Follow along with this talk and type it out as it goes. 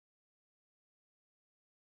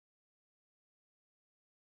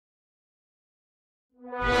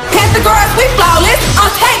Panther girls, we flawless. I'm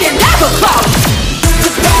taking never close. The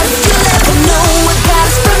baddest you'll ever know. I got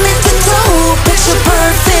us from head to toe. Picture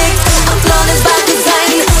perfect. I'm flawless by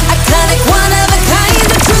design. Iconic, one of a kind.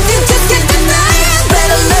 The truth you just can't deny it.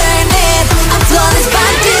 Better learn it. I'm flawless by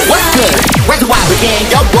design. What's good? Where do I begin?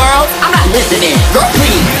 Your world? I'm not listening. Girl,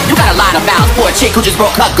 please. You got a lot of mouths for a chick who just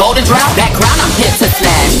broke her golden drought. That crown, I'm here to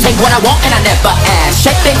snatch. Take what I want and I never ask.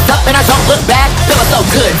 Shake things up and I don't look back. Feeling so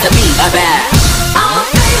good to be a bad. I'm a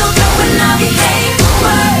real girl when I behave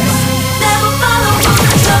worse. Never follow all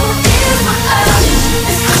the trouble is my urge.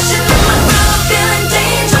 This cushion in my ground, I'm feeling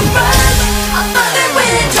dangerous. I'm fucking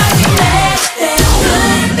with it, drive me mad. Feel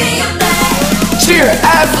good being bad. Cheer,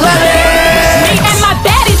 athletic! Me and my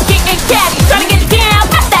baddies getting catty, trying to get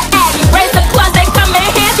down past that addy. Raise the claws, they come in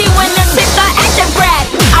handy when the chicks are acting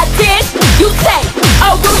bratty. I dish, you take,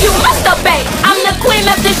 oh do you must obey. I'm the queen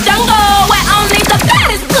of the jungle, where only the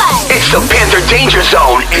baddest play. It's the Panther Danger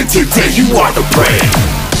Zone, and today you are the prey.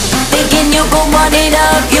 Thinking you gon' want it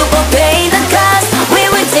up, you gon' pay the cost. We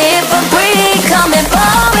were here for free, come and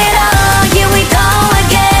blow it up. Here we go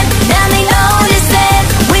again, now they notice it.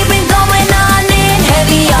 We've been going on in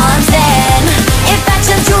heavy arms then. If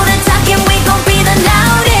action's true to talking, we gon' be the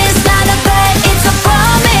loudest. Not a threat, it's a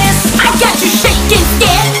promise. I got you shaking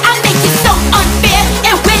scared, I make it so unfair.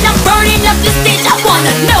 And when I'm burning up the stage, I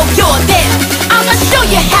wanna know you're there. I'ma show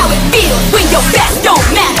you how it feels when your best don't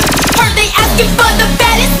matter. Heard they asking for the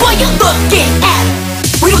baddest, boy you looking at it.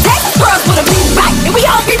 We gon' take the girls with a blue right, and we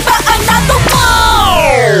all be for another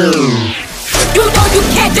one. You know you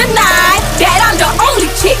can't deny that I'm the only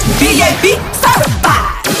chick BAB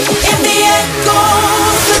certified. If the end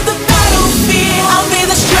goes to the battlefield, I'll be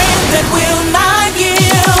the strength that will not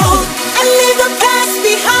yield and leave the past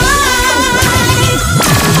behind.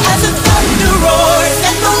 As the thunder roars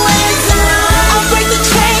and the winds arise, I'll break the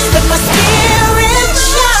chains, let my spirit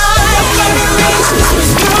shine. I'm gonna reach this was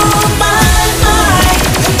through my mind.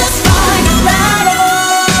 In this final battle,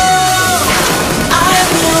 I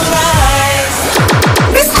will rise.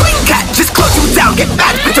 Miss Queen Cat, just close you down, get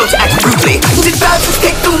back, but don't you act rudely. Did Bowser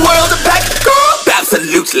take the world aback? Girl,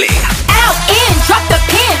 absolutely. Out in, drop the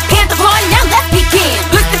pen, Panther paw, now let's begin.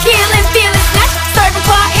 Look the kill and feel it snatch, serving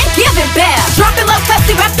paw and giving back. Dropping love,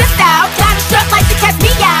 classy, rap this